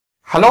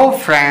Hello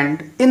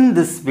friend, in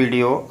this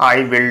video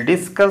I will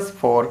discuss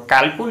for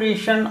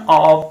calculation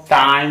of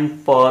time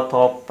path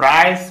of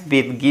price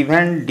with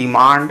given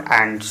demand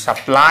and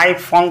supply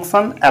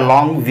function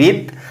along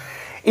with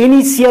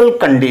initial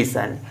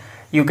condition.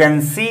 You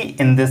can see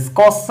in this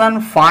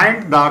question,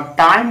 find the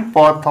time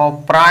path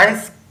of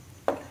price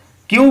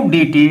q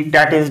dt,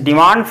 that is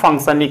demand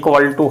function,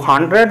 equal to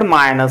 100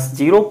 minus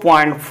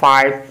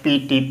 0.5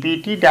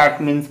 pt,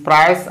 that means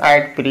price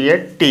at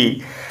period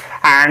t,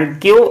 and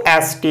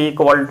qst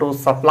equal to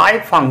supply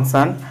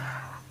function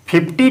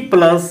 50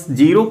 plus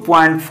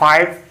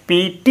 0.5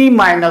 pt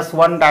minus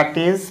 1, that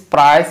is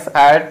price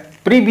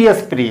at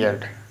previous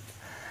period,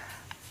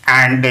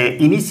 and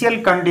initial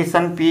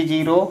condition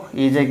p0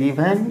 is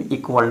given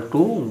equal to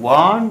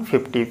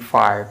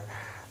 155.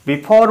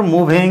 Before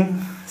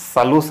moving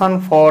solution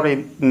for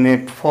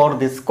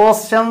these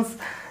questions,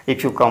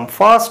 if you come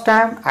first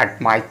time at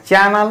my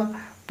channel,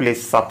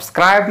 please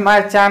subscribe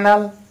my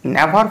channel.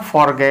 Never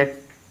forget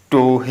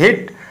to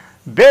hit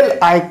bell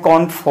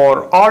icon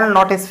for all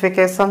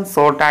notifications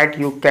so that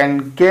you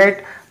can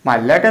get my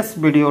latest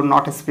video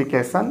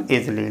notification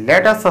easily.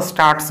 Let us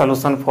start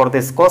solution for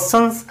these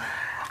questions,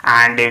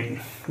 and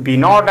we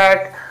know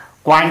that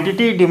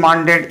quantity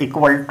demanded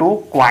equal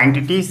to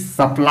quantity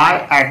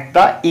supply at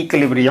the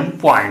equilibrium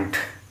point,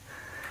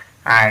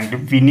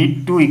 and we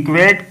need to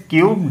equate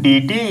cube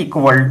dt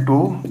equal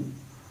to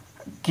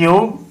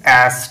cube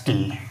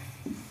st.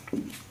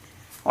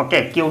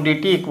 Okay, cube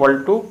dt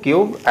equal to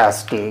cube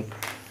st,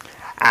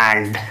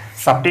 and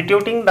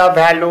substituting the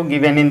value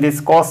given in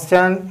this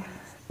question,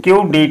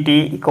 cube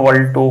dt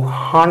equal to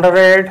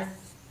 100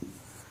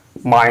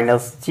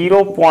 minus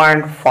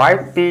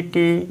 0.5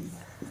 pt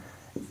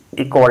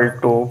equal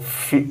to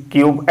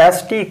cube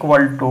st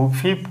equal to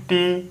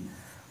 50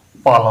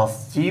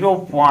 plus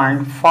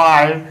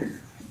 0.5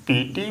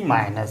 pt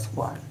minus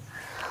 1.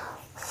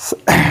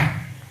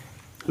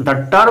 The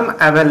term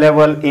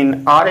available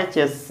in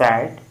RHS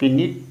side we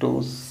need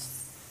to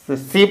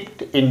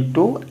shift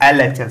into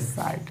LHS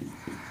side.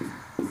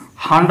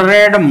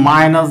 100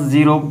 minus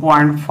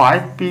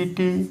 0.5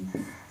 pt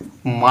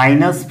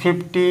minus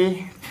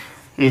 50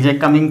 is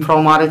coming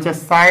from RHS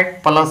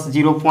side, plus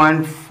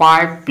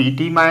 0.5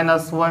 pt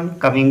minus 1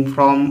 coming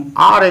from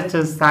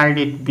RHS side,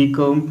 it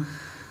become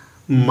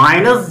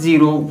minus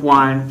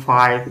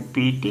 0.5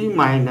 pt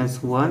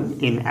minus 1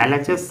 in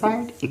LHS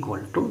side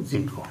equal to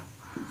 0.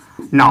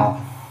 Now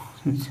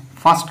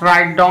first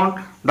write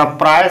down the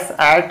price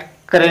at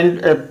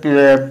current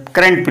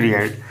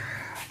period,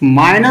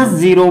 minus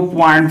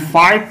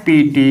 0.5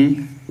 pt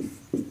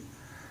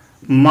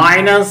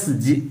minus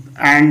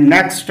and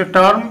next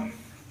term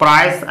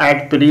price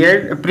at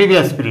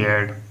previous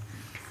period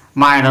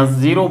minus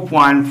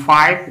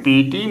 0.5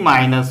 pt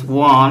minus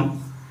 1,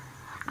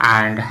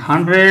 and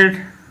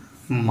 100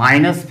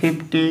 minus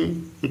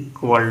 50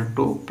 equal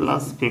to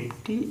plus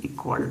 50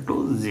 equal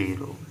to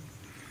 0.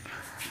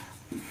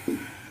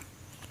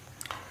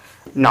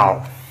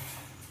 Now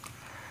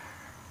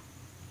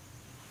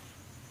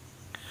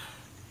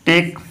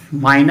take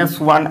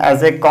minus 1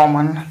 as a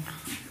common,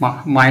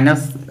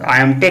 minus I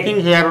am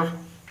taking here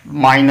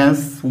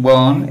minus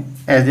 1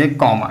 as a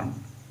common,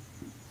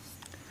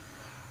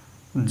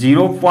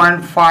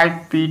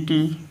 0.5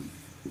 pt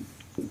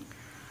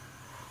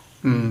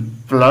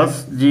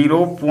plus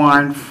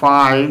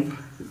 0.5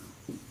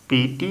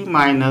 pt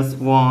minus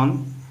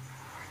 1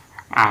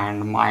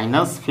 and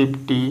minus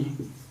 50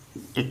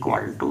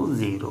 equal to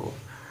 0.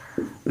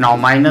 Now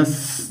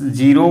minus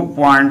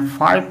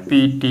 0.5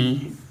 pt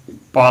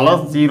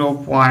plus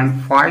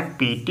 0.5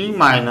 pt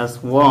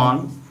minus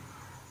 1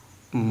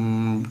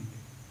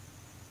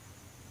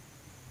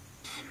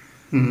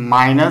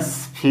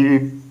 minus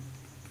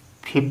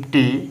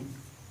 50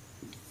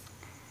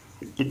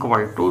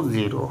 equal to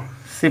 0.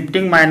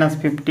 Shifting minus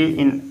 50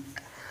 in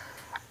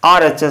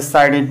RHS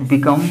side, it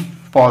become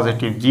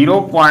positive,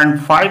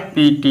 0.5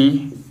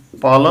 pt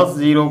plus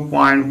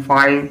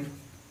 0.5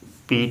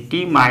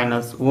 pt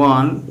minus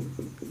 1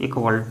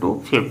 equal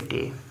to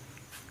 50.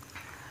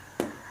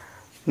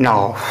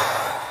 Now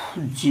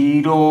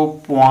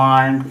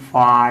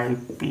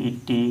 0.5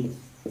 pt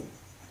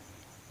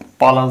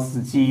plus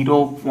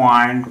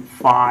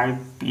 0.5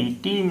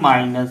 pt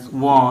minus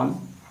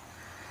 1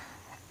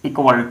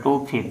 equal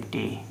to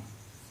 50.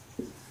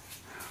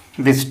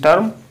 This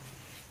term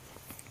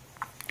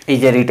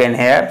is written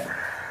here,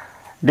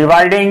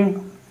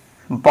 dividing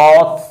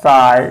both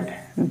sides,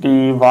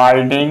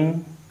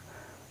 dividing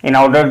in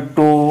order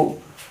to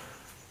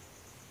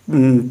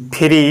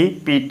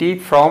free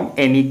pt from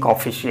any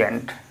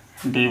coefficient,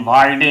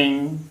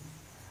 dividing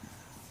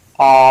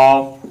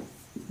of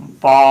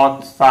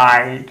both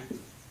sides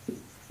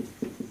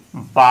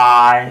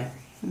by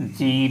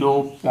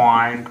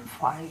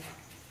 0.5.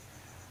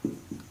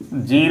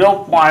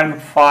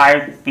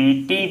 0.5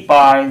 pt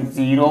by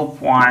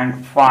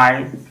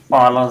 0.5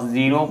 plus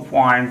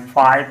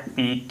 0.5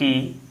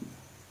 pt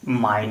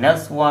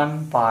minus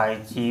 1 by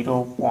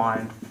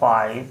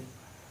 0.5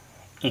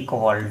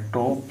 equal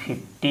to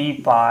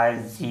 50 by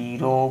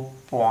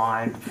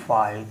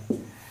 0.5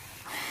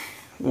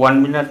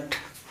 1 minute.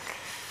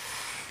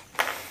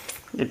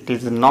 It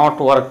is not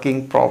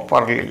working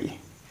properly.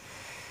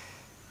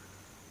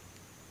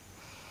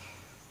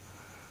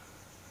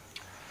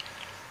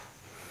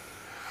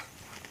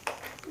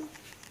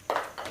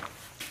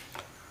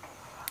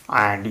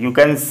 And you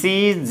can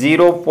see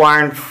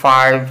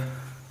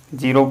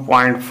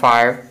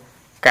 0.5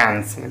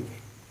 cancel.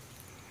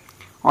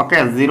 Okay,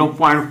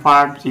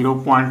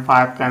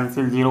 0.5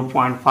 cancel,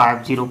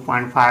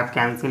 0.5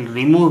 cancel,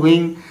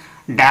 removing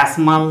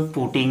decimal,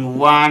 putting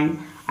 1,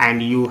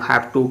 and you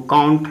have to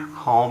count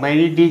how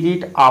many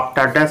digit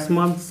after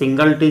decimal.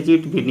 Single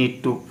digit we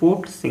need to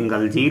put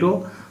single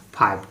 0,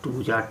 5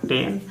 2 are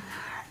 10.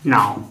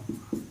 Now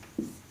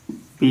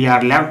we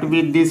are left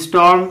with this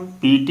term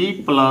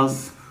pt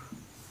plus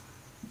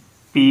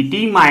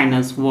pt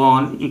minus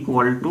 1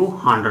 equal to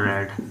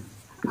 100,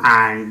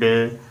 and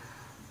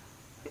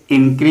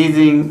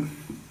increasing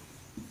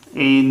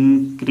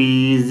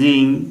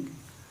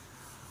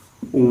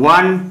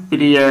 1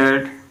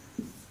 period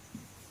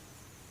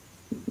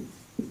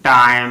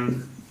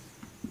time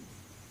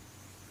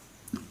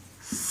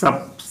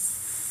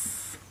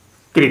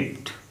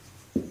subscript,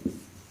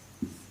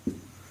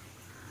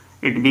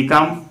 it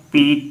become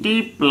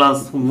pt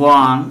plus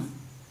 1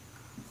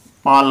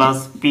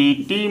 plus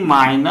pt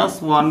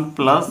minus 1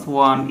 plus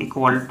 1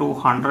 equal to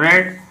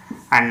 100,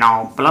 and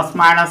now plus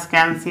minus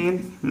cancel.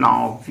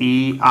 Now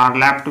we are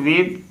left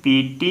with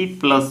pt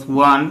plus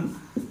 1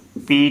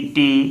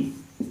 pt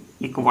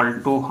equal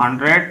to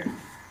 100.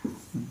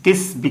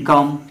 This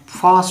become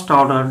first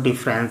order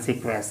difference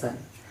equation,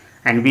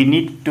 and we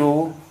need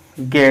to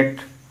get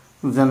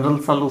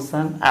general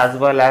solution as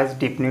well as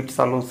definite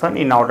solution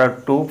in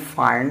order to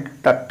find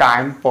the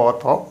time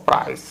path of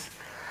price.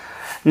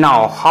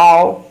 Now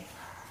how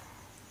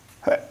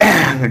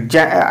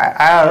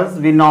as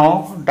we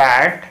know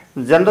that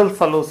general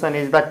solution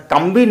is the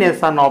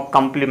combination of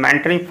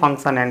complementary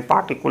function and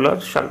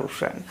particular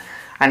solution,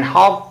 and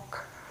how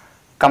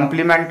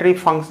complementary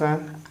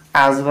function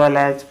as well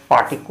as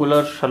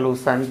particular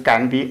solution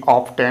can be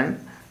obtained,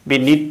 we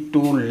need to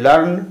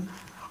learn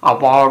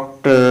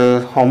about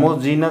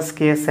homogeneous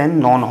case and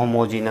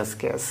non-homogeneous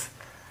case.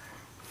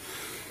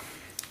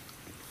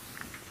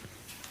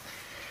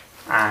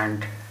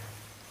 And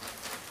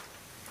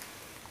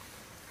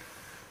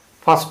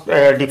first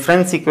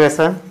difference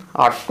equation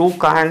are two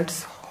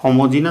kinds: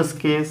 homogeneous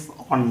case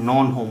or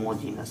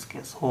non-homogeneous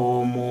case.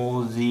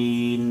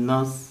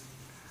 Homogeneous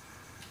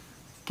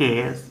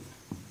case,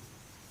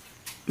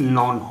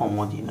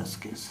 non-homogeneous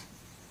case.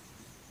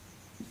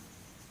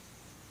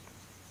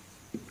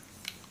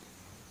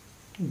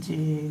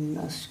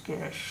 Genus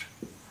case.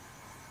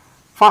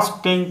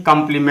 First thing,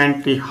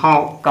 complementary.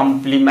 How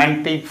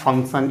complementary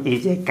function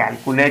is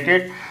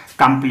calculated?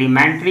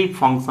 Complementary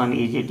function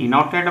is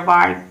denoted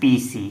by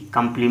PC.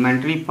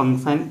 Complementary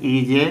function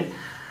is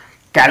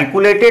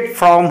calculated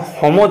from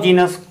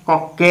homogeneous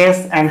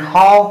case, and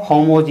how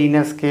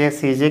homogeneous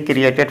case is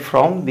created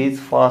from this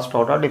first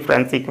order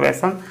difference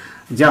equation.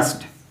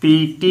 Just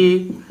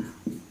pt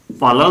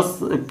plus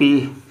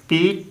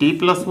pt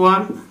plus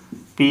 1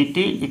 pt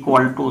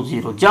equal to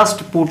 0.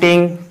 Just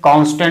putting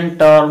constant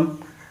term,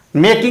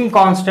 making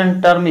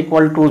constant term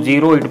equal to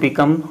 0, it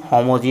become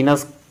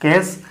homogeneous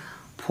case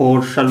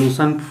for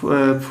solution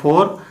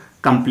for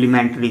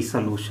complementary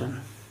solution.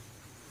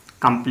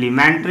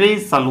 Complementary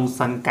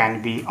solution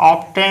can be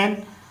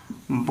obtained,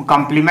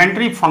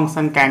 complementary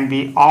function can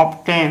be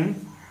obtained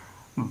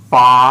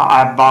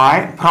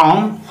by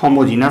from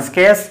homogeneous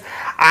case,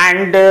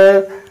 and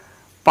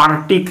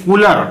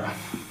particular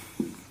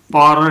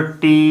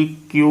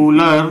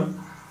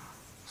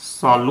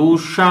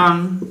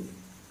solution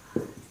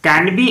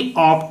can be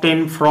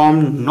obtained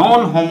from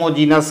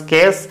non-homogeneous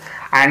case,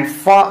 and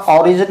for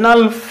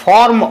original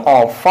form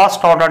of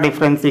first order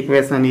difference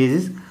equation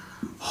is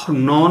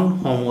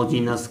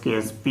non-homogeneous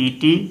case.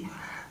 pt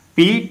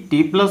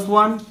plus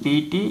 1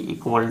 pt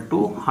equal to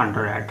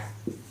 100.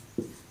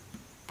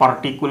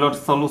 Particular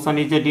solution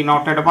is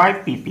denoted by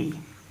pp.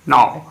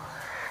 Now,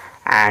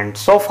 and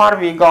so far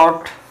we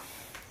got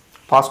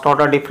first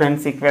order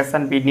difference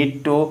equation. We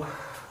need to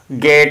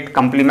get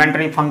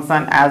complementary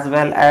function as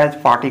well as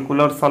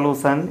particular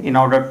solution in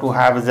order to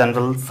have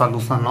general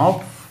solution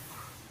of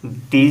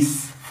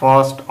this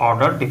first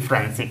order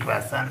difference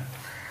equation.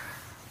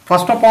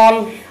 First of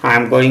all, I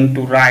am going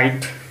to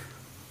write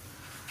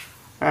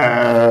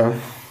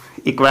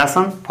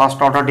equation,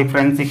 first order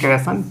difference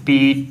equation,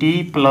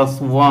 pt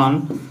plus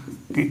 1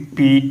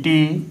 pt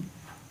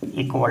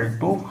equal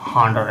to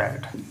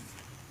 100.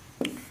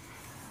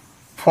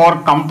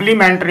 For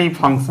complementary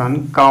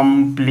function,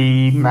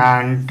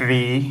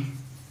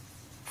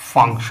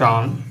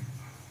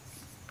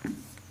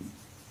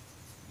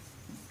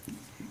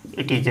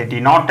 it is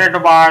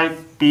denoted by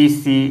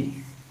PC,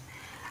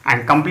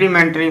 and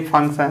complementary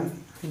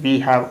function we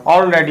have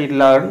already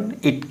learned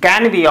it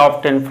can be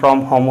obtained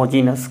from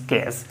homogeneous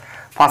case.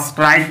 First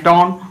write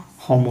down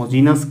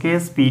homogeneous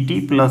case,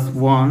 pt plus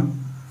 1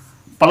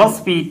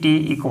 plus pt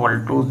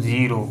equal to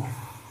 0,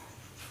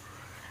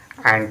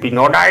 and we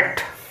know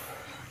that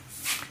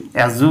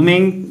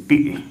Assuming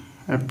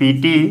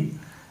PT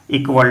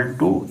equal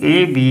to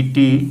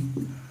ABT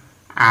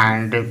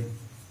and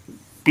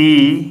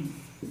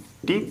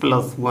PT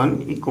plus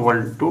 1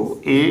 equal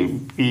to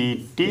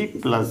ABT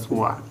plus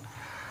 1.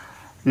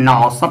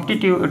 Now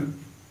substituting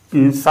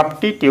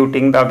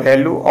the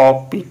value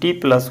of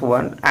PT plus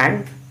 1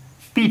 and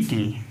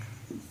PT,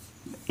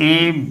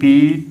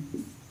 AB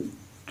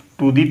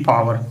to the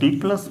power T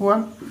plus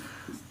 1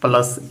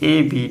 plus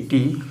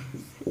ABT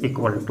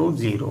equal to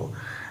 0.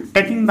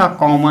 Taking the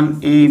common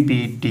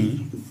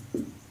ABT,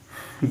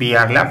 we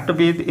are left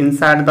with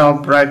inside the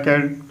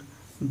bracket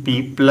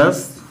B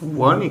plus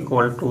 1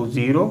 equal to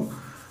 0,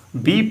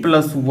 B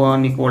plus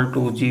 1 equal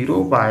to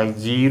 0 by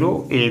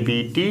 0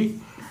 ABT,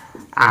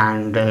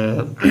 and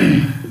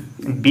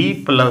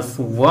B plus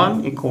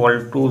 1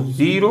 equal to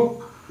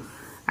 0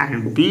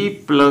 and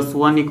B plus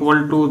 1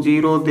 equal to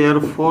 0,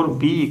 therefore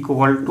B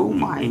equal to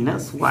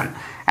minus 1.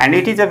 And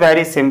it is a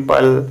very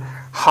simple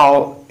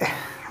how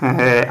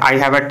I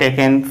have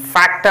taken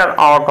factor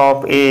out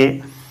of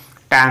A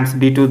times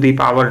B to the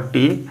power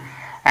T,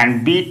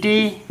 and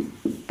BT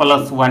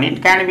plus 1,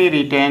 it can be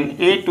written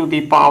A to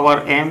the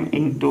power M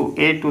into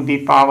A to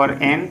the power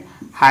N,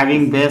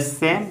 having base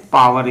same,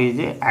 power is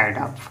a add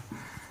up.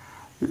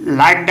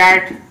 Like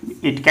that,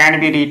 it can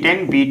be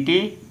written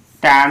BT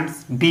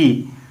times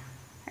B,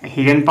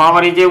 hidden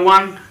power is a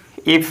 1.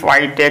 If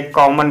I take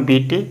common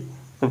BT,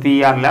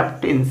 we are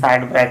left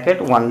inside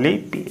bracket only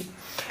B.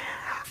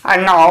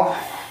 And now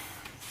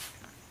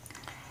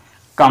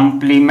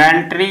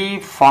complementary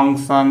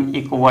function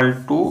equal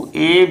to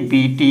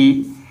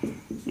ABT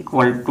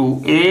equal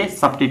to A,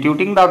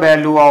 substituting the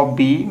value of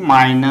B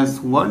minus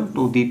 1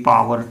 to the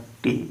power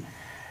T.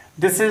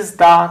 This is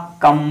the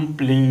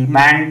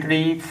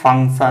complementary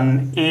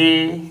function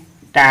A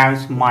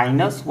times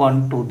minus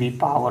 1 to the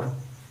power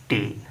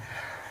T.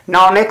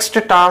 Now next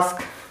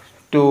task,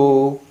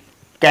 to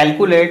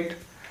calculate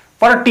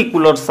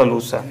particular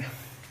solution,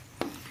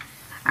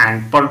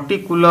 and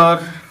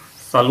particular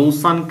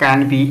solution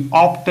can be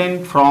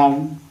obtained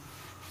from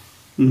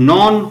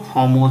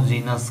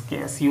non-homogeneous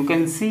case. You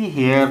can see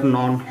here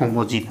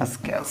non-homogeneous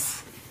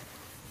case.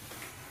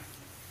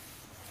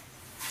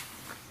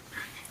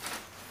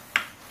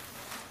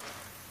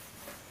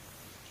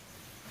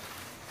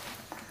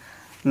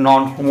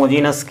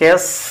 Non-homogeneous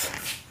case,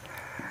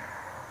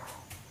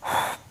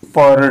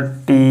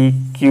 particular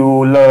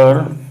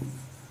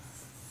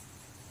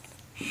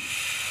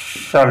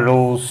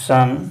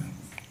solution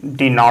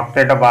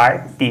denoted by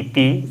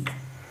PP.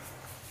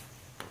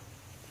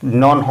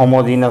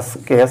 Non-homogeneous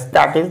case,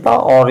 that is the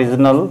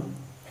original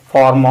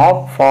form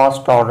of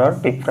first order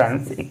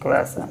difference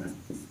equation.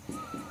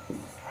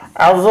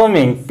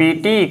 Assuming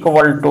PT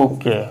equal to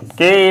K,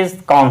 K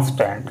is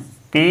constant,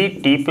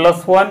 PT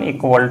plus 1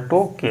 equal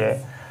to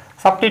K,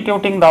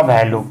 substituting the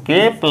value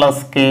K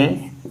plus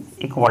K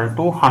equal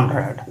to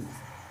 100,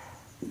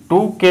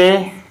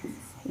 2K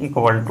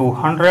equal to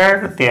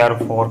 100,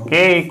 therefore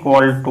K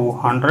equal to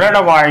 100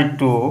 by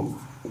 2,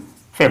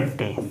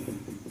 50.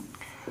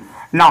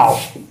 Now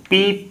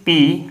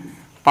PP,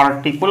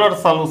 particular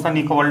solution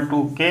equal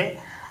to K,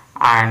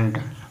 and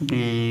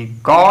we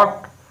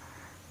got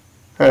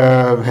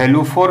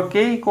value for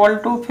K equal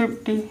to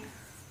 50.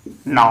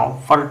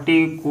 Now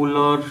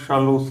particular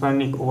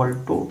solution equal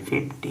to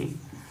 50.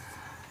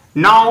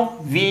 Now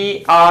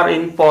we are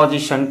in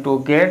position to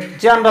get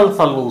general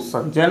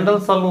solution. General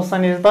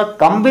solution is the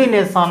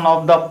combination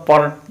of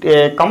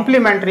the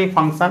complementary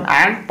function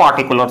and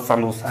particular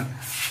solution.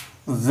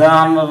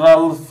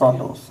 General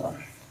solution.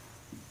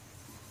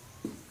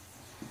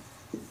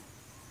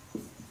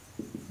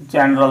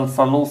 General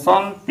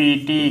solution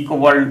PT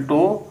equal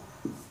to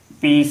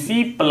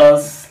PC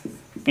plus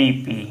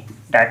PP,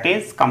 that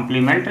is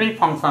complementary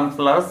function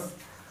plus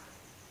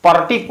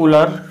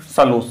particular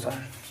solution.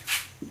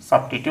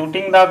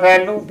 Substituting the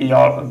value,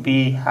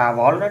 we have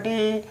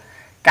already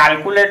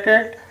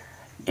calculated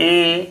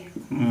A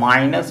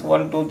minus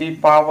 1 to the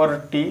power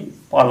T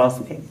plus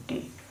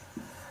 50.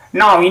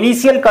 Now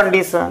initial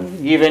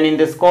condition given in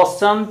this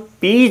question,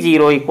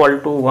 P0 equal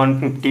to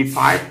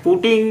 155,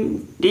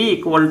 putting T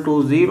equal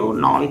to 0,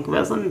 now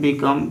equation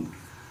become,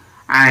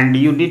 and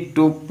you need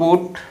to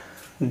put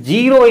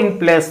 0 in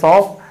place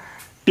of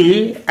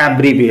T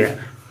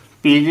everywhere.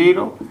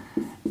 P0,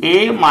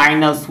 A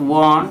minus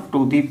 1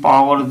 to the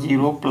power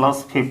 0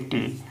 plus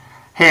 50.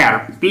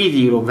 Here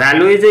P0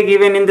 value is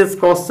given in this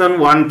question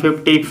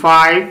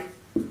 155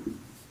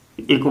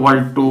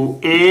 equal to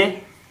A.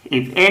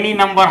 If any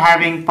number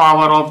having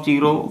power of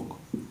 0,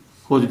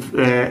 it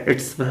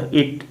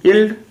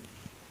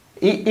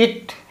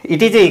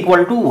is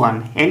equal to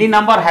 1. Any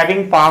number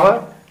having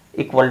power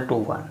equal to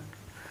 1.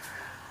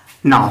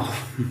 Now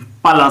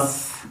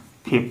plus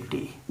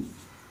 50.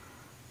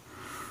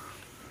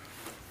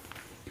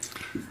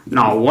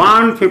 Now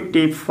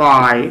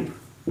 155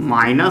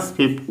 minus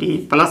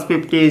 50 plus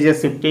 50 is a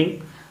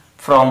shifting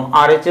from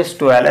RHS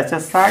to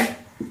LHS side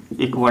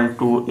equal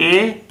to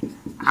A,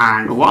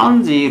 and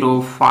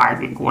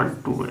 105 equal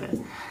to A.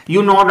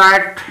 You know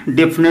that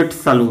definite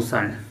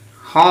solution.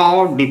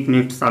 How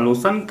definite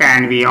solution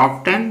can be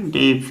obtained?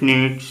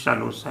 Definite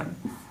solution.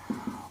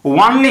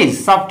 Only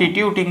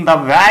substituting the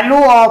value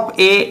of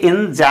A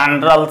in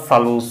general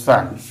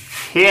solution.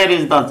 Here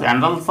is the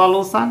general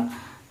solution.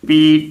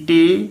 Pt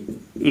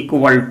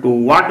equal to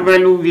what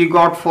value we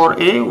got for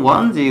A?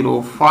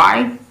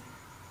 105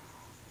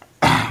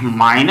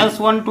 minus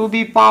 1 to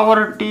the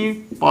power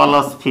t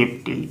plus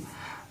 50.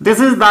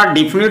 This is the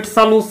definite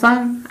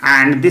solution,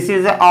 and this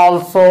is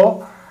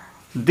also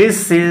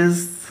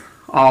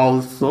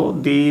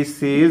the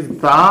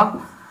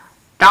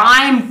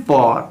time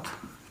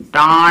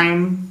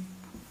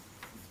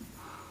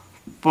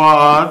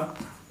path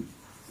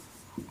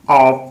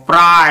of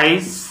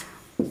price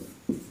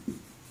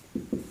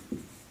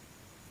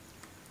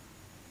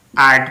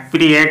at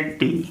period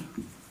t.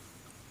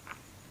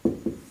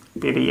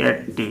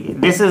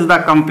 This is the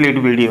complete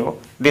video.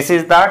 This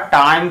is the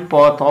time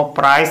path of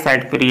price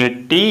at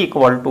period t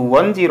equal to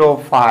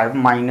 105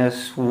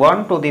 minus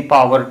 1 to the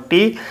power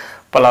t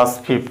plus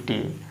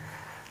 50.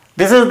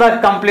 This is the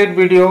complete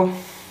video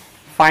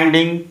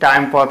finding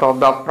time path of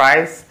the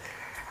price,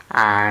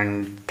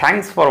 and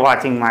thanks for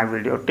watching my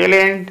video till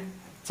end.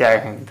 Jai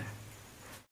Hind.